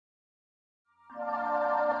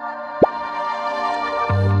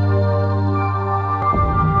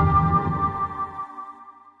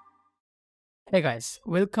Hey guys,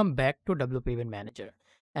 welcome back to WP Event Manager.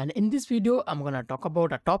 And in this video, I'm going to talk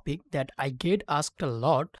about a topic that I get asked a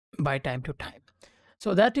lot by time to time.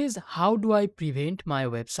 So that is, how do I prevent my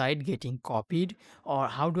website getting copied, or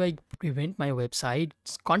how do I prevent my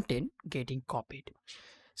website's content getting copied?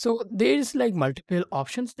 So there is like multiple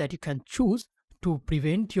options that you can choose to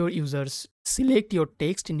prevent your users select your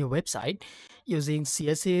text in your website using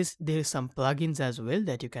CSS. There is some plugins as well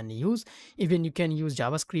that you can use. Even you can use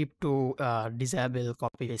JavaScript to disable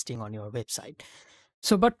copy pasting on your website.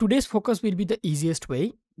 So, but today's focus will be the easiest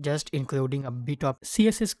way, just including a bit of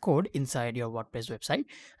CSS code inside your WordPress website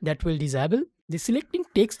that will disable the selecting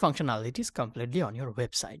text functionalities completely on your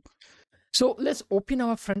website. So let's open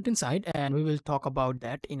our front end side and we will talk about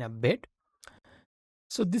that in a bit.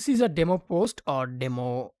 So this is a demo post or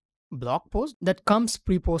demo blog post that comes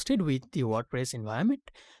pre-posted with the WordPress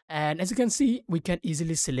environment. And as you can see, we can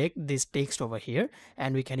easily select this text over here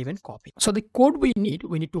and we can even copy. So the code we need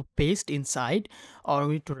to paste inside, or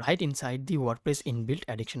we need to write inside the WordPress inbuilt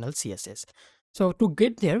additional CSS. So to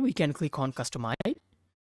get there, we can click on customize,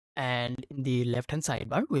 and in the left hand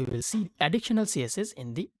sidebar, we will see additional CSS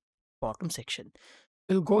in the bottom section.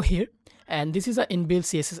 We'll go here, and this is an inbuilt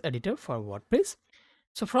CSS editor for WordPress.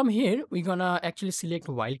 So from here, we're gonna actually select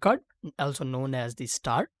wildcard, also known as the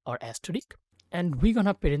star or asterisk, and we're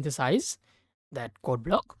gonna parenthesize that code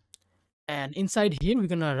block. And inside here, we're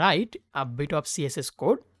gonna write a bit of CSS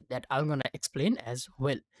code that I'm gonna explain as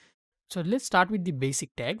well. So let's start with the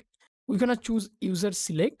basic tag. We're gonna choose user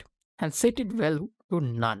select and set it value to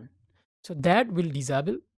none. So that will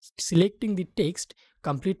disable selecting the text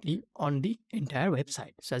completely on the entire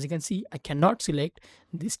website. So as you can see, I cannot select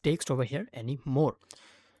this text over here anymore.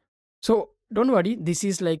 So don't worry, this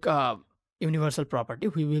is like a universal property.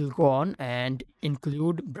 We will go on and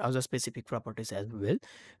include browser specific properties as well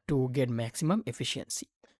to get maximum efficiency.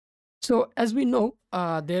 So as we know,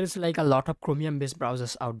 there is like a lot of Chromium based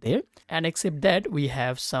browsers out there, and except that we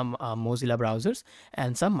have some Mozilla browsers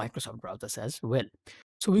and some Microsoft browsers as well.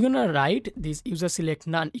 So we're gonna write this user select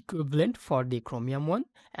none equivalent for the Chromium one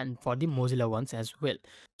and for the Mozilla ones as well.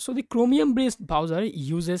 So the Chromium based browser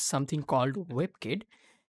uses something called WebKit,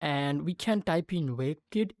 and we can type in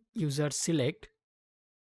WebKit user select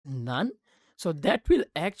none. So that will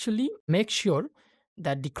actually make sure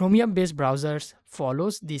that the Chromium based browsers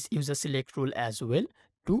follows this user select rule as well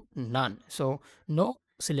to none. So no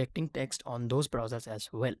selecting text on those browsers as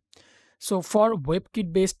well. So for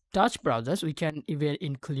WebKit based touch browsers, we can even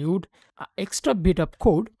include an extra bit of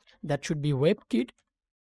code that should be WebKit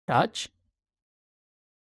touch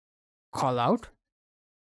callout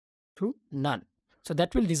to none. So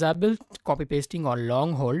that will disable copy pasting or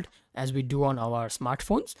long hold as we do on our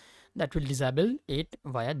smartphones. That will disable it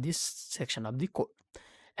via this section of the code.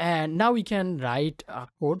 And now we can write a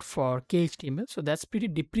code for KHTML. So that's pretty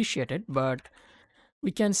depreciated, but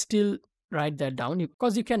we can still write that down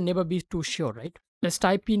because you can never be too sure, right? Let's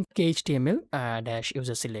type in KHTML dash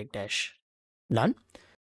user select dash none.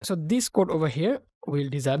 So this code over here will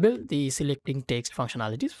disable the selecting text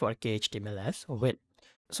functionalities for KHTML as well.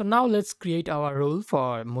 So now let's create our rule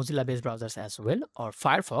for Mozilla based browsers as well, or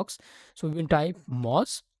Firefox. So we will type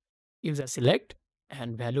Moz user select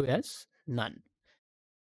and value as none.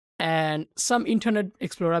 And some Internet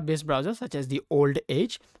Explorer based browsers such as the Old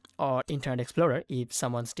Edge or Internet Explorer, if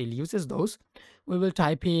someone still uses those, we will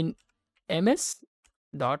type in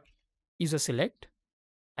ms.userselect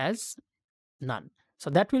as none. So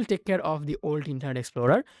that will take care of the old Internet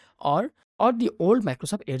Explorer or the old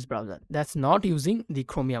Microsoft Edge browser that's not using the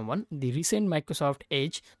Chromium one. The recent Microsoft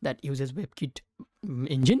Edge that uses WebKit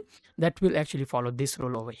engine, that will actually follow this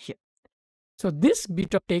rule over here. So this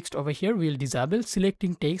bit of text over here will disable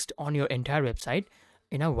selecting text on your entire website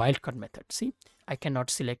in a wildcard method. See, I cannot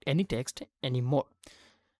select any text anymore.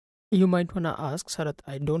 You might want to ask, Sarath,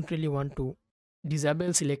 I don't really want to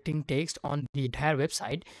disable selecting text on the entire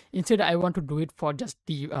website. Instead, I want to do it for just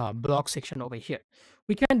the blog section over here.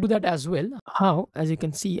 We can do that as well. How? As you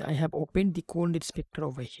can see, I have opened the code inspector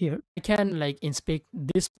over here. I can like inspect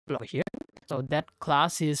this block here. So that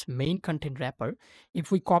class is main content wrapper.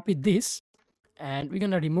 If we copy this, and we're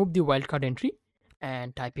going to remove the wildcard entry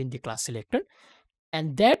and type in the class selector,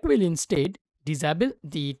 and that will instead disable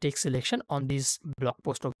the text selection on this blog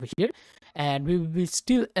post over here, and we will be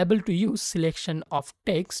still able to use selection of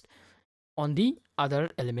text on the other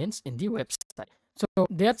elements in the website. So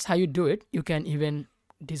that's how you do it. You can even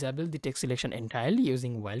disable the text selection entirely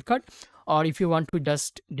using wildcard, or if you want to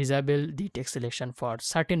just disable the text selection for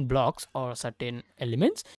certain blocks or certain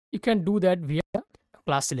elements, you can do that via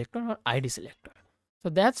class selector or ID selector. So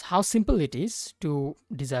that's how simple it is to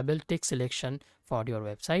disable text selection for your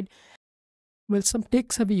website. Well, some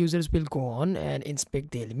tech-savvy users will go on and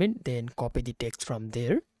inspect the element, then copy the text from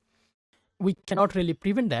there. We cannot really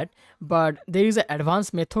prevent that, but there is an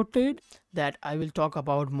advanced method to it that I will talk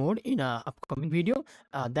about more in a upcoming video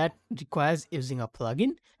that requires using a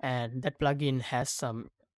plugin, and that plugin has some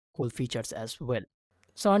cool features as well.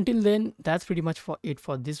 So until then, that's pretty much for it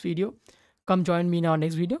for this video. Come join me in our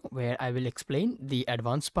next video where I will explain the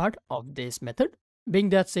advanced part of this method. Being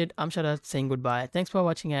that said, I'm Sharad saying goodbye. Thanks for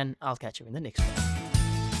watching, and I'll catch you in the next one.